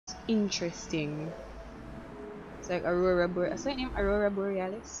Interesting. It's like Aurora Borealis. Is that name Aurora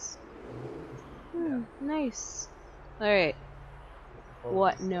Borealis? Nice. Alright.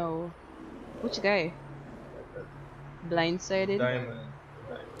 What? No. Which guy? Blindsided? Diamond.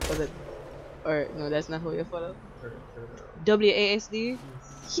 Was it? Or no, that's not who you follow. WASD?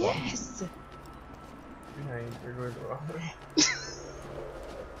 Yes! Behind, you're going the wrong way. This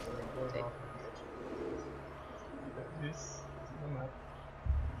is the map.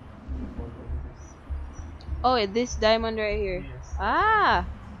 Oh, this diamond right here. Yes. Ah!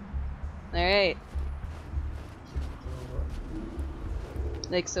 Alright.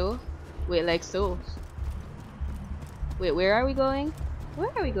 Like so? Wait, like so? Wait, where are we going? Where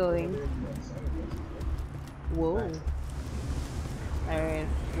are we going? Whoa. Alright,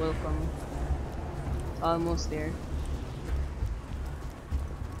 welcome. Almost there.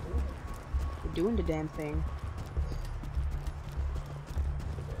 We're doing the damn thing.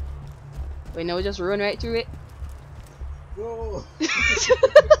 Wait, no, just run right through it. Whoa!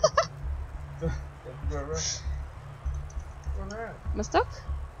 Am I stuck?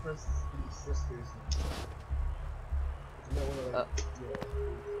 Press space.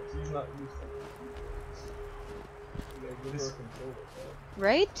 She's not used to it. Like, this control.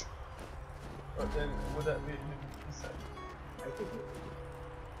 Right? But then, would that be this side? I think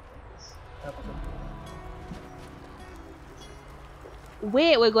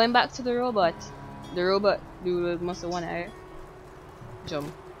Wait, we're going back to the robot. The robot dude must have won it.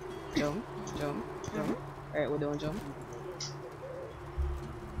 Jump. Jump. Jump. Jump. Alright, we're doing jump.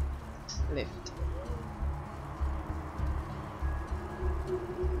 Lift.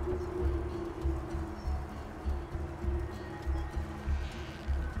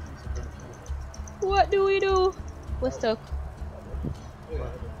 What do we do? We're stuck.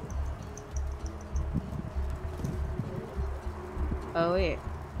 Oh wait.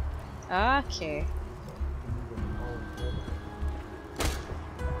 Okay.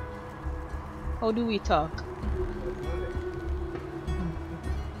 How do we talk?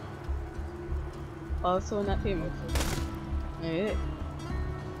 Also not him. Yeah.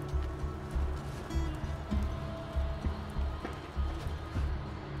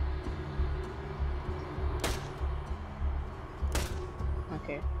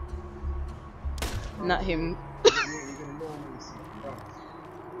 Okay. Not him.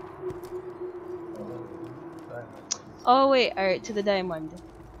 Oh wait, alright, to the diamond.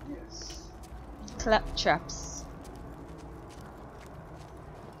 Yes. Clap traps.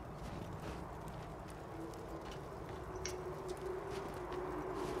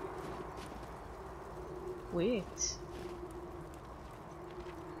 Wait.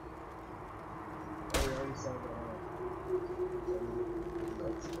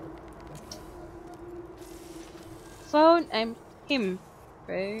 Found I'm him.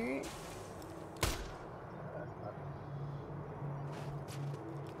 Right?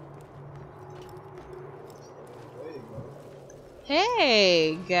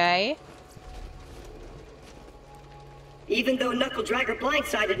 Hey, guy. Even though Knuckle Dragger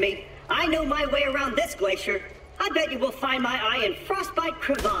blindsided me, I know my way around this glacier. I bet you will find my eye in Frostbite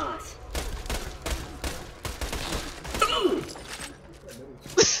Crevasse. Ooh!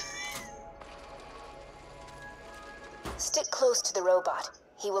 Stick close to the robot.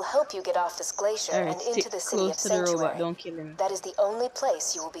 He will help you get off this glacier Alright, and into the city of close to the robot. Sanctuary. Don't kill him. That is the only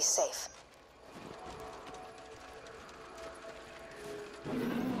place you will be safe.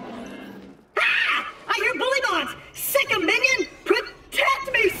 Ah! I hear bully bonds! Sick of minion!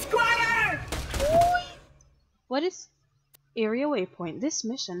 Protect me, Squire! What is area waypoint? This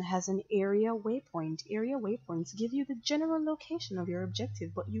mission has an area waypoint. Area waypoints give you the general location of your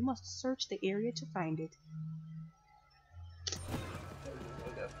objective, but you must search the area to find it.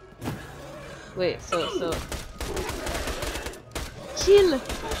 Wait, so kill.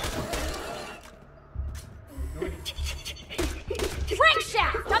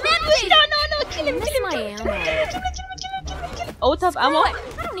 Crankshaft! I'm empty! No, kill him, kill him, My kill him, ammo. kill him. Out of ammo? I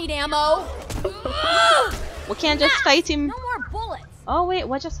don't need ammo. We can't just fight him. No more bullets. Oh wait,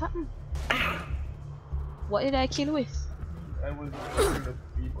 what just happened? What did I kill with? I was doing the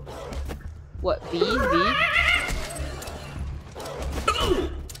people. What, V? V?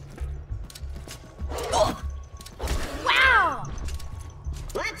 Wow!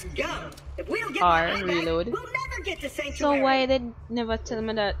 Let's go! If we don't get R, my eye back, reload. we'll never get to So Sanctuary. why they never tell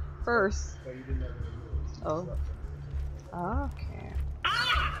me that first? But you didn't have Oh. Okay.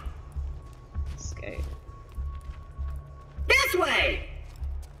 Ah! Scared. This way!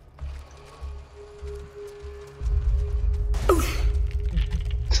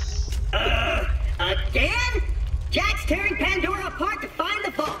 Again? Jack's tearing Pandora apart to find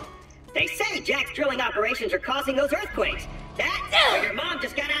the vault. Jack's drilling operations are causing those earthquakes. That's where your mom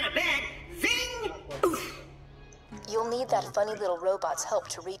just got out of bed. Zing! Oof. You'll need that funny little robot's help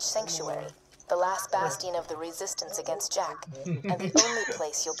to reach Sanctuary, the last bastion of the resistance against Jack, and the only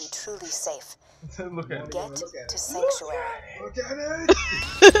place you'll be truly safe. Look at it. Get to Sanctuary. Look at it!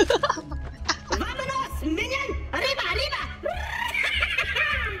 Vámonos, minion! Arriba, arriba!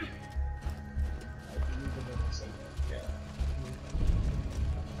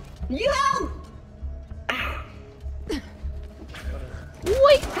 Yo!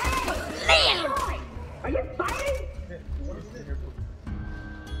 Wait! Hey! Are you fighting?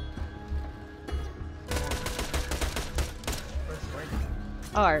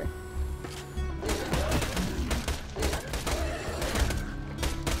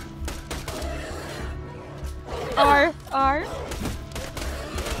 R. R.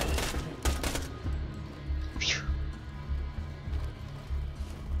 Phew.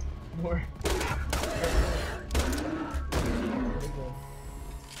 More.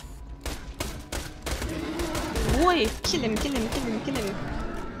 Boy, kill him.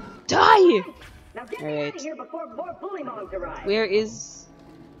 Die! Now get me Alright. out of here before more bully mogs arrive. Where is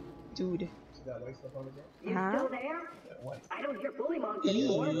dude? See that white stuff on the ground? You Huh? still there? Yeah, white. I don't hear bully mogs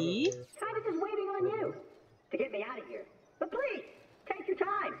anymore. E? Kind of just waiting on you to get me out of here. But please, take your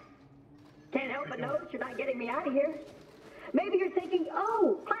time. Can't help but notice you're not getting me out of here. Maybe you're thinking,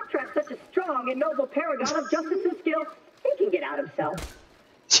 oh, Claptrap's such a strong and noble paragon of justice and skill, he can get out himself.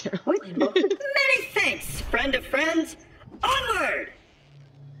 Which most many thanks, friend of friends. Onward!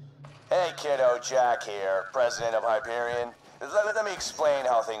 Hey kiddo, Jack here, president of Hyperion. Let me explain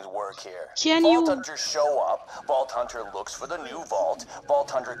how things work here. Can Vault you- Hunters show up, Vault Hunter looks for the new vault,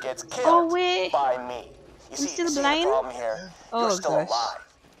 Vault Hunter gets killed Oh, wait. by me. You I'm see, still see blind? the problem here? Oh, You're still gosh. alive.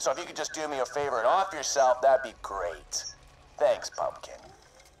 So if you could just do me a favor and off yourself, that'd be great. Thanks, Pumpkin.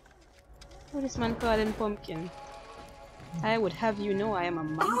 What is man calling pumpkin? I would have you know I am a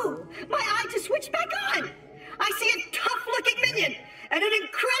mango. Oh, my eye just switched back on. I see a tough-looking minion and an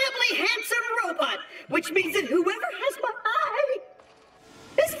incredibly handsome robot, which means that whoever has my eye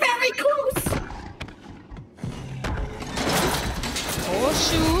is very close. Oh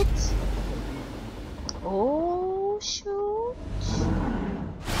shoot! Oh shoot!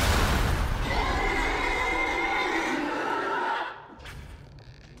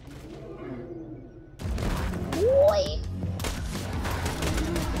 Wait!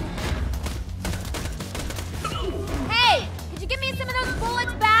 Hey! Could you give me some of those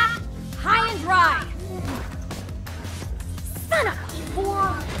bullets back? High and dry! Son of a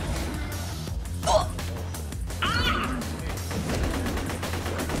whore!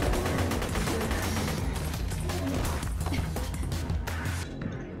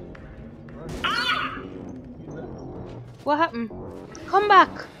 What happened? Come back!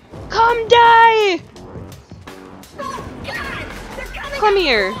 Come die! Oh, God! They're coming Come out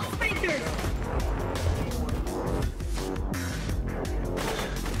here. of all sphincters.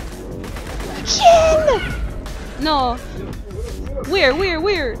 Kill! No. Where?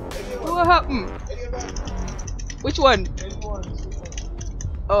 What happened? Which one?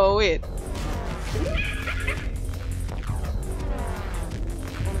 Oh wait.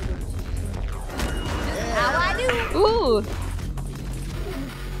 How I do? Ooh.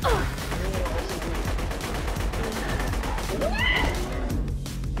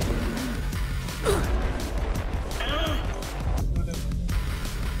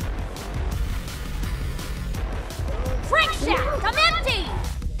 Crankshaft! I'm empty!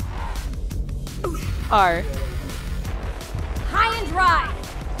 R. High and dry!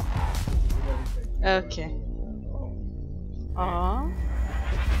 Okay. Aww.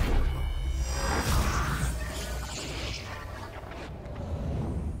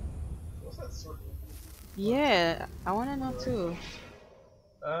 What's that circle? Yeah, I wanna know too.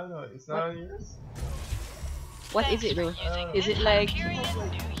 No, it's not on yours? What is it though? Is it like...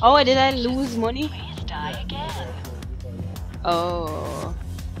 Oh, did I lose money? Oh.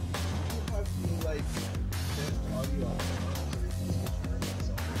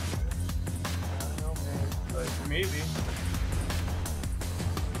 Like, maybe.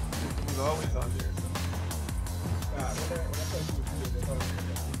 It's always on there.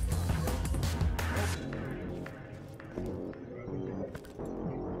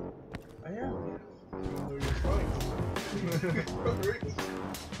 I am.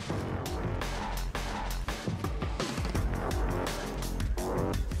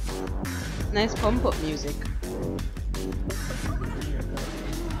 Nice pump up music.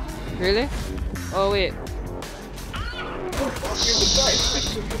 Really? Oh wait.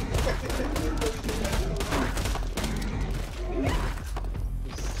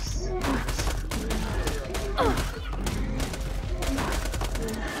 Level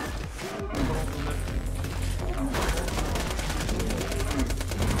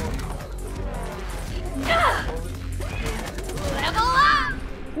up!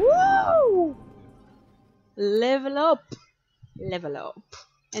 Woo! Level up. Level up.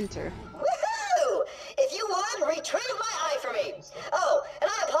 Enter. Woohoo! If you would, retrieve my eye for me. Oh, and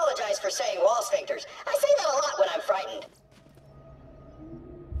I apologize for saying wall sphincters. I say that a lot when I'm frightened.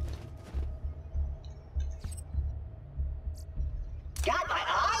 Got my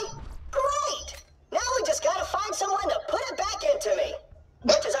eye? Great! Now we just gotta find someone to put it back into me.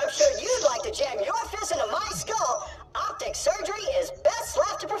 Much as I'm sure you'd like to jam your fist into my skull, optic surgery is best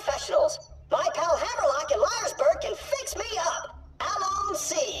left to professionals. My pal Hammerlock in Liarsburg can fix me up. Alon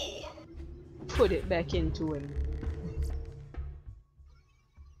C. Put it back into him.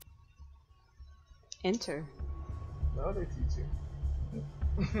 Enter. Now they teach you.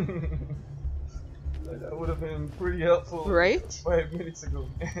 That would have been pretty helpful. Right? 5 minutes ago,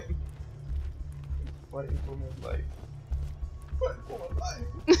 man. Fighting for my life. Fighting for my life.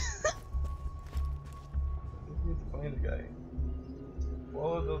 You need to find the guy.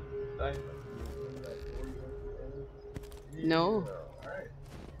 Follow the diamond. No. Alright.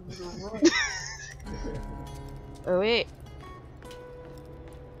 Oh wait.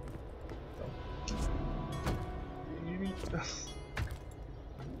 You need to.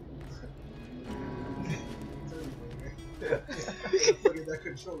 Look at that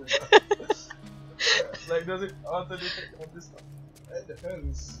controller. Like, does it auto detect on this stuff? It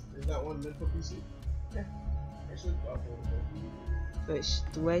depends. Is that one meant for PC? Yeah. I should auto detect. But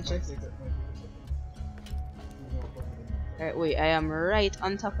do I Might just? take that, might take a second. Alright, wait. I am right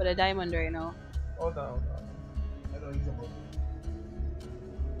on top of the diamond right now. Hold on, hold on. I know he's above me.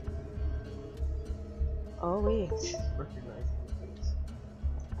 Oh wait. Recognize the face.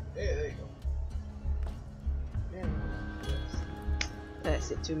 Hey, there you go. Yeah. Yes.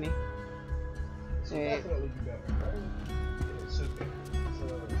 That's it to me. So Alright. definitely do that one, right? Yeah, it should be.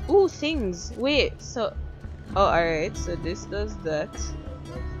 So, Ooh, things. Wait. So. Oh, alright. So this does that.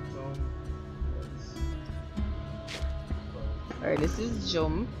 Alright, this is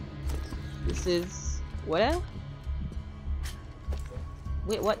jump. This is what?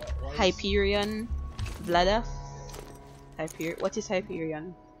 Wait, what? Hyperion bladder? What is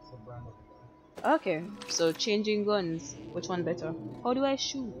Hyperion? Okay, so changing guns. Which one better? How do I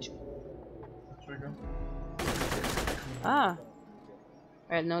shoot? Trigger. Ah.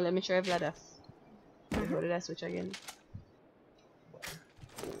 Alright, now let me try bladder. How did I switch again?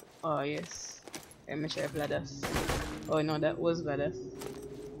 Oh yes. Let me try bladder. Oh no, that was bladder.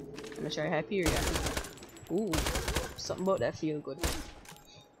 Let me try Hyperion. Ooh, something about that feel good.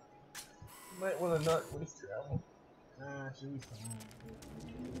 You might want to not waste your ammo. Nah, should waste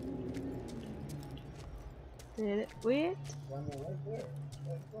the ammo. Wait. Ammo right there.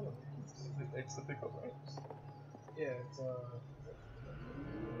 Right in front of me. It's the pickup, right? Yeah, it's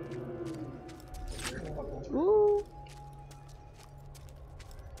Ooh.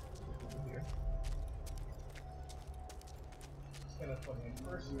 here. It's kind of funny. At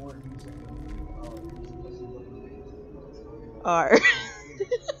first you weren't using R.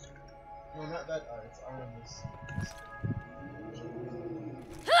 No, not that R. It's R on this.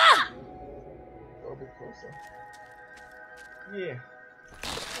 Go a bit closer. Yeah.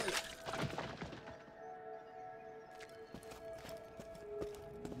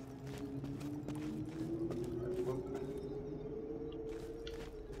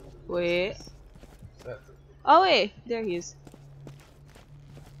 Wait. That's it. Oh wait, there he is.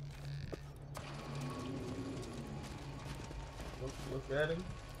 Look at him.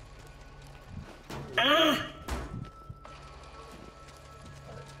 Ah!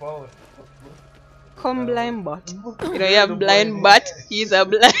 Alright, follow it. Come blind bot. You know you have blind bot. He's a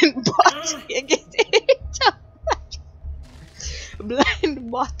blind bot. You get it?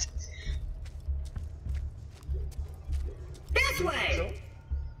 Blind bot. This way!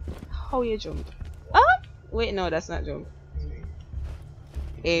 How you jump? Ah! Wait, no, that's not jump.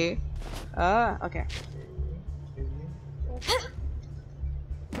 A. Ah, okay.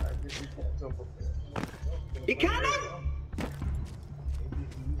 You coming? Maybe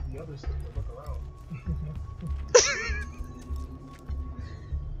if you use the other stick to look around.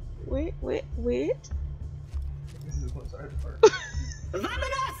 Wait. This is what's hard part.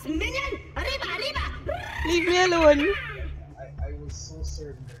 Vamonos, minion! Arriba, arriba! Leave me alone. I was so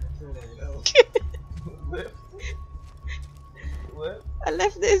certain that the controller would help. Left. Left. I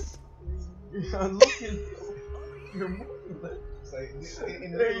left this. You're looking. You're moving left. It's like,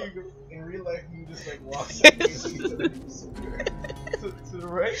 in real life, you just like walk to the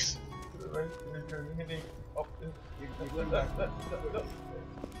right, to the right? You're heading up the hill. No.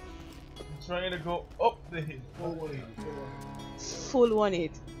 I'm trying to go up the hill. Full 180. Full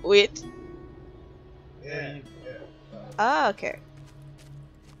 180. Wait. Yeah. Ah, okay.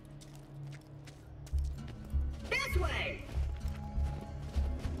 This way!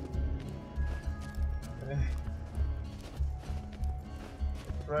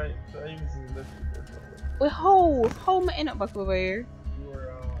 Try using left. Wait, how am I end up back over here?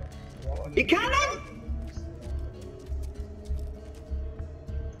 You coming?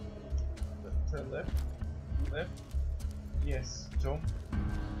 Turn left. Left. Yes. Jump.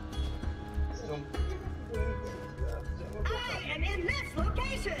 Jump. I am in this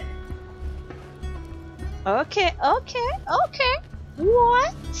location! Okay.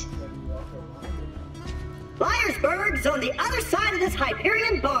 What? Liarsburg's on the other side of this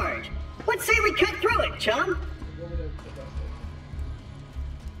Hyperion barge. Let's say we cut through it, chum.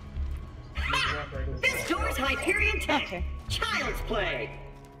 Ha! This door's Hyperion tech. Okay. Child's play.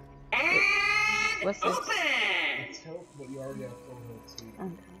 And What's this? open! Help, but you already have full speed.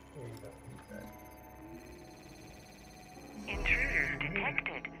 Intruder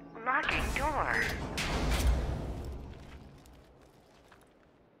detected. Locking door.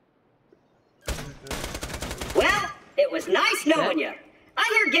 Well, it was nice knowing you.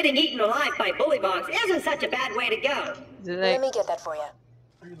 I hear getting eaten alive by bullymongs isn't such a bad way to go. Let me get that for you.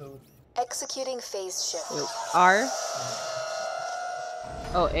 Reload. Executing phase shift. R?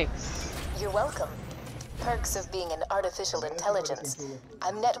 Oh, X. You're welcome. Perks of being an artificial intelligence.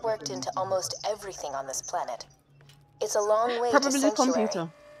 I'm networked into almost everything on this planet. It's a long way to Probably the Sanctuary. computer.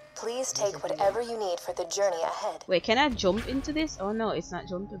 Please take whatever you need for the journey ahead. Wait, can I jump into this? Oh no, it's not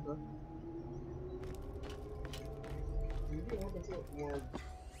jumpable.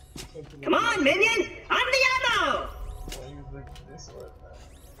 Come on, minion! I'm the ammo!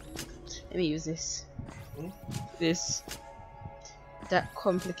 Let me use this. This. That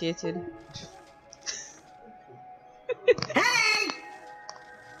complicated. Hey!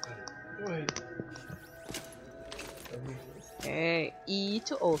 Okay, E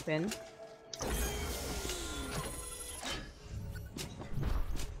to open.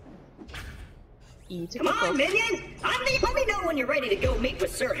 E to Come pick on, up. minion! Let me know when you're ready to go meet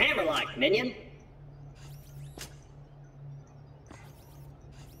with Sir Hammerlock, minion.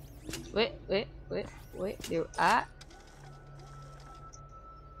 Wait. There. Ah.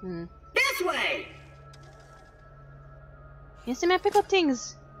 This way! You see me pick up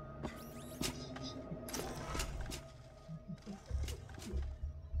things.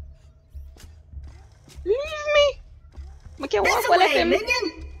 Leave me. I can't walk This while I way, them.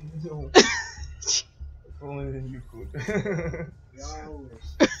 minion! No. If only you could.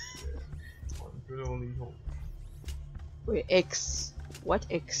 Could only hope. Wait, X. What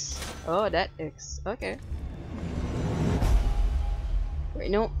X? Oh, that X. Okay.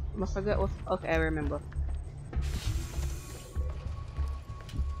 Wait, no. I forgot what. Okay, I remember.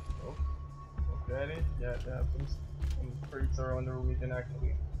 Oh, okay. Yeah, that happens. Some freaks are on their way to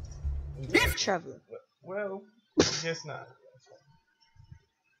actually. This Traveler. Well, I guess not.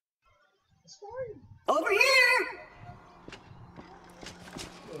 It's fine. over here!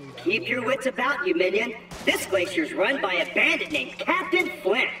 Keep your wits about you, minion. This glacier's run by a bandit named Captain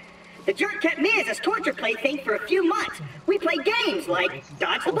Flint. The jerk kept me as his torture plaything for a few months. We played games like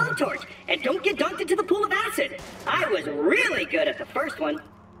Dodge the Blowtorch and Don't Get Dunked into the Pool of Acid. I was really good at the first one.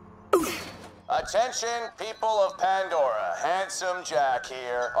 Oof. Attention, people of Pandora. Handsome Jack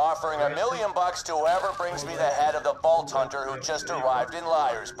here, offering $1 million to whoever brings me the head of the Vault Hunter who just arrived in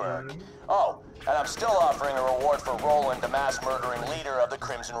Liarsburg. Oh, and I'm still offering a reward for Roland, the mass murdering leader of the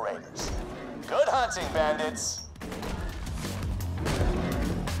Crimson Raiders. Good hunting, bandits.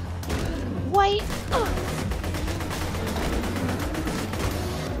 Why?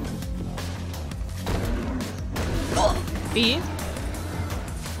 B.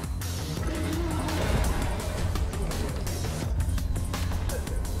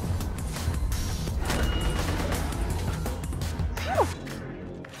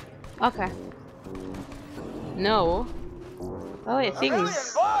 Okay. No. Oh wait, $1 things. million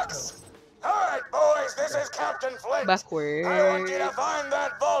bucks? Alright, boys, this is Captain Flint. Backward. I want you to find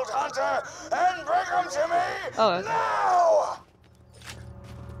that Vault Hunter and bring him to me Oh, okay. now!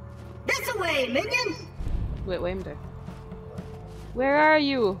 This away, minion! Wait a minute. Where are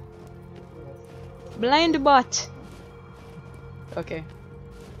you? Blind bot. Okay.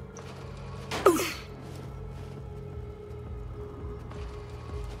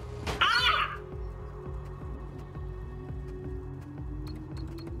 Ah!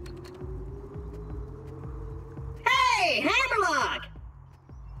 Hey, Hammerlock!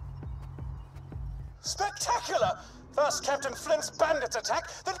 Spectacular! First Captain Flint's bandits attack,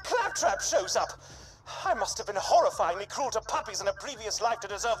 then Claptrap shows up. I must have been horrifyingly cruel to puppies in a previous life to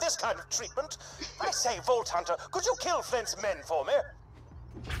deserve this kind of treatment. I say, Vault Hunter, could you kill Flint's men for me?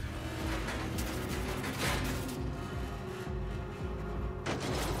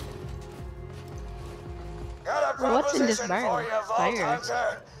 What's in this barrel? Fire.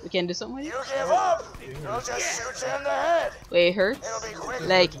 We can do something with it? You give up, we'll just shoot you in the head. Wait, it hurts? It'll be quick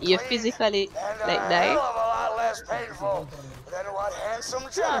Like, and you clean, physically, and like, a die? hell of a lot less painful than what Handsome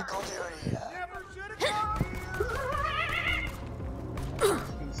Jack will do to you.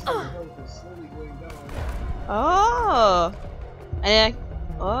 Oh! And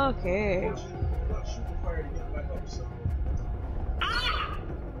okay.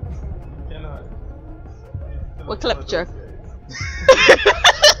 What Claptrap?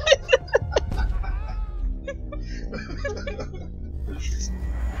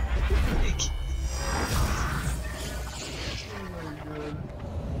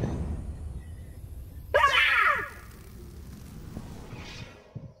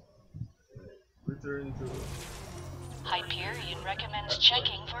 Hyperion recommends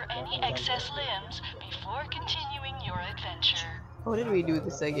checking for any excess limbs before continuing your adventure. How did we do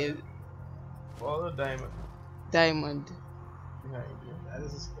this again? Follow the diamond Diamond. behind you. That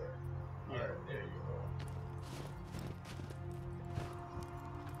is a square. Alright, there you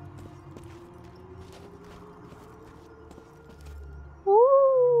go.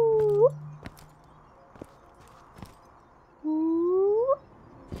 Ooh. Ooh.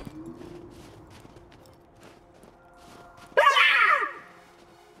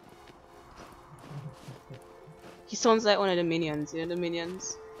 He sounds like one of the minions, you know the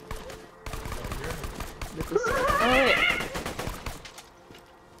minions? Oh wait.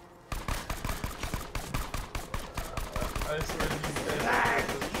 I swear to you guys.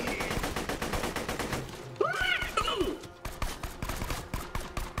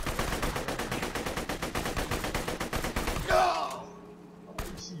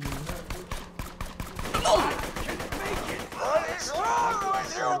 What is wrong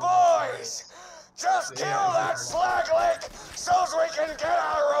with you boys? Just kill that slag lick so we can get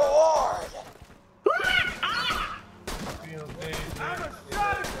our reward.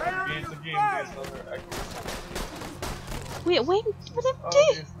 Wait, wait, what did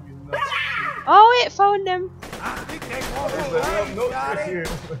they? Oh wait, found them.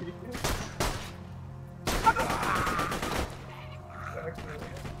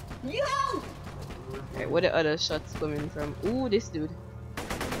 Alright, where the other shots coming from? Ooh, this dude.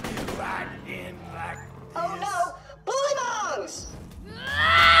 Oh no! Bullywongs!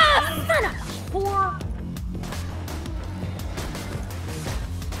 Ah, son of a whore!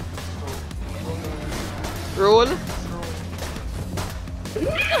 Roll.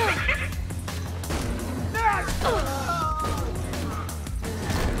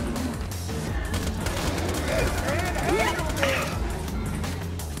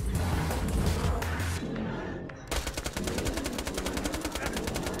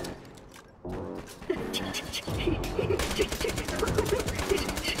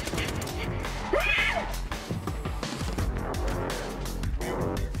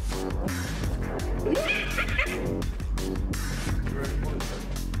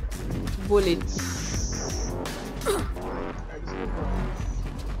 Bullets.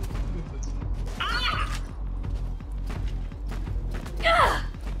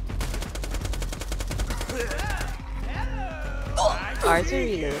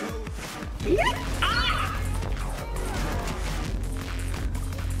 Artery reload.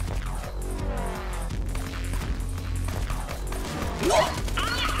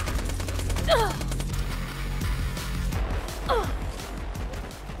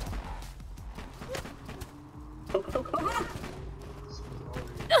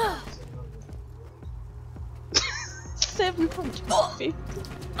 $750.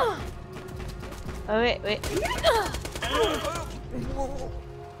 Oh wait, wait.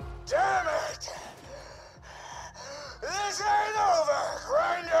 Damn it! This ain't over,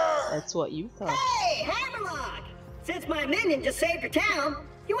 Grinder! That's what you thought. Hey, Hammerlock! Since my minion just saved your town,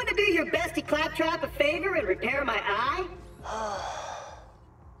 you want to do your bestie Claptrap a favor and repair my eye?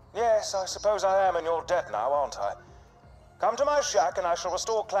 Yes, I suppose I am in your debt now, aren't I? Come to my shack and I shall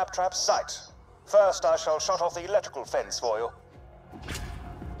restore Claptrap's sight. First, I shall shut off the electrical fence for you.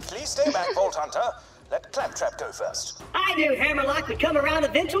 Please stay back, Vault Hunter. Let Claptrap go first. I knew Hammerlock would come around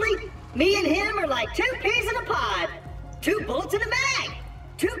eventually. Me and him are like two peas in a pod. 2 bullets in a mag.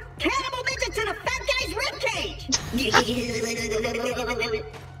 2 cannibal midgets in a fat guy's ribcage.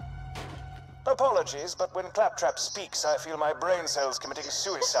 Apologies, but when Claptrap speaks, I feel my brain cells committing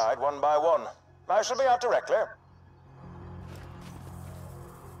suicide one by one. I shall be out directly.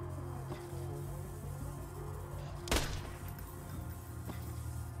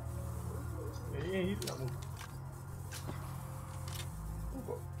 Yeah, he's not moving.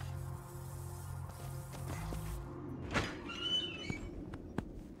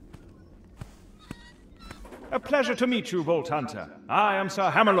 A pleasure to meet you, Vault Hunter. I am Sir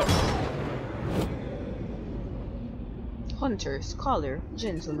Hammerlock. Hunter, scholar,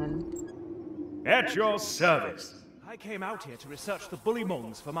 gentleman. At your service. I came out here to research the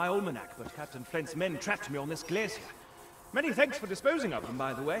bullymongs for my almanac, but Captain Flint's men trapped me on this glacier. Many thanks for disposing of them,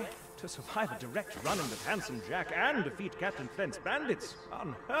 by the way. To survive a direct run-in with Handsome Jack and defeat Captain Flint's bandits,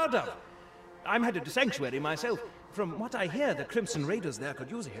 unheard of. I'm headed to Sanctuary myself. From what I hear, the Crimson Raiders there could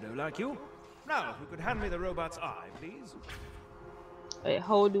use a hero like you. Now, if you could hand me the robot's eye, please. Wait,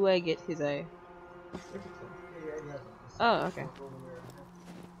 how do I get his eye? Oh, okay.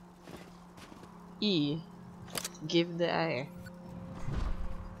 E. Give the eye.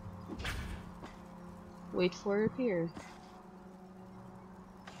 Wait for repair.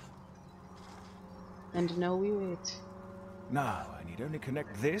 And now we wait. Now, I need only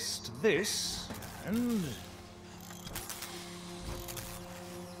connect this to this, and...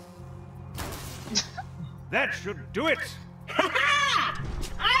 That should do it! Ha-ha!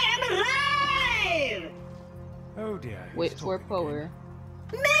 I am alive! Oh dear. Wait for power.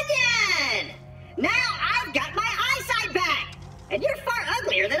 Minion! Now I've got my eyesight back! And you're far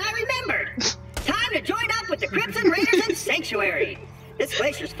uglier than I remembered! Time to join up with the Crimson Raiders in Sanctuary! This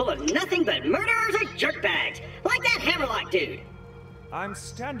glacier's full of nothing but murderers and jerkbags, like that Hammerlock dude! I'm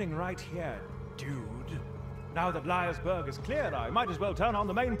standing right here, dude. Now that Liarsburg is cleared, I might as well turn on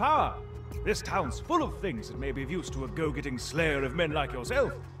the main power. This town's full of things that may be of use to a go-getting slayer of men like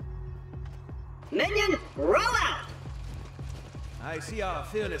yourself. Minion, roll out! I see our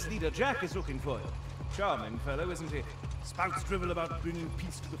fearless leader Jack is looking for you. Charming fellow, isn't he? Spouts drivel about bringing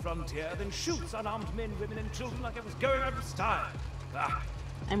peace to the frontier, then shoots unarmed men, women, and children like it was going out of style. Ah,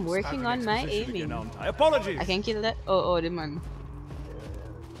 I'm working on my aiming. Again, aren't I? Apologies. I can kill that. Oh, the man.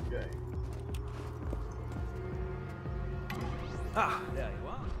 Ah, there you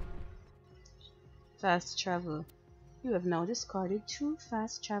are. Fast travel. You have now discarded 2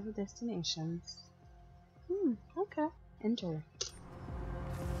 fast travel destinations. Okay. Enter.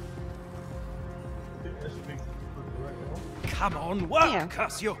 Come on, work, Yeah.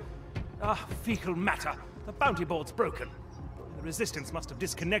 curse you! Ah, fecal matter. The bounty board's broken. The resistance must have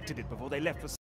disconnected it before they left for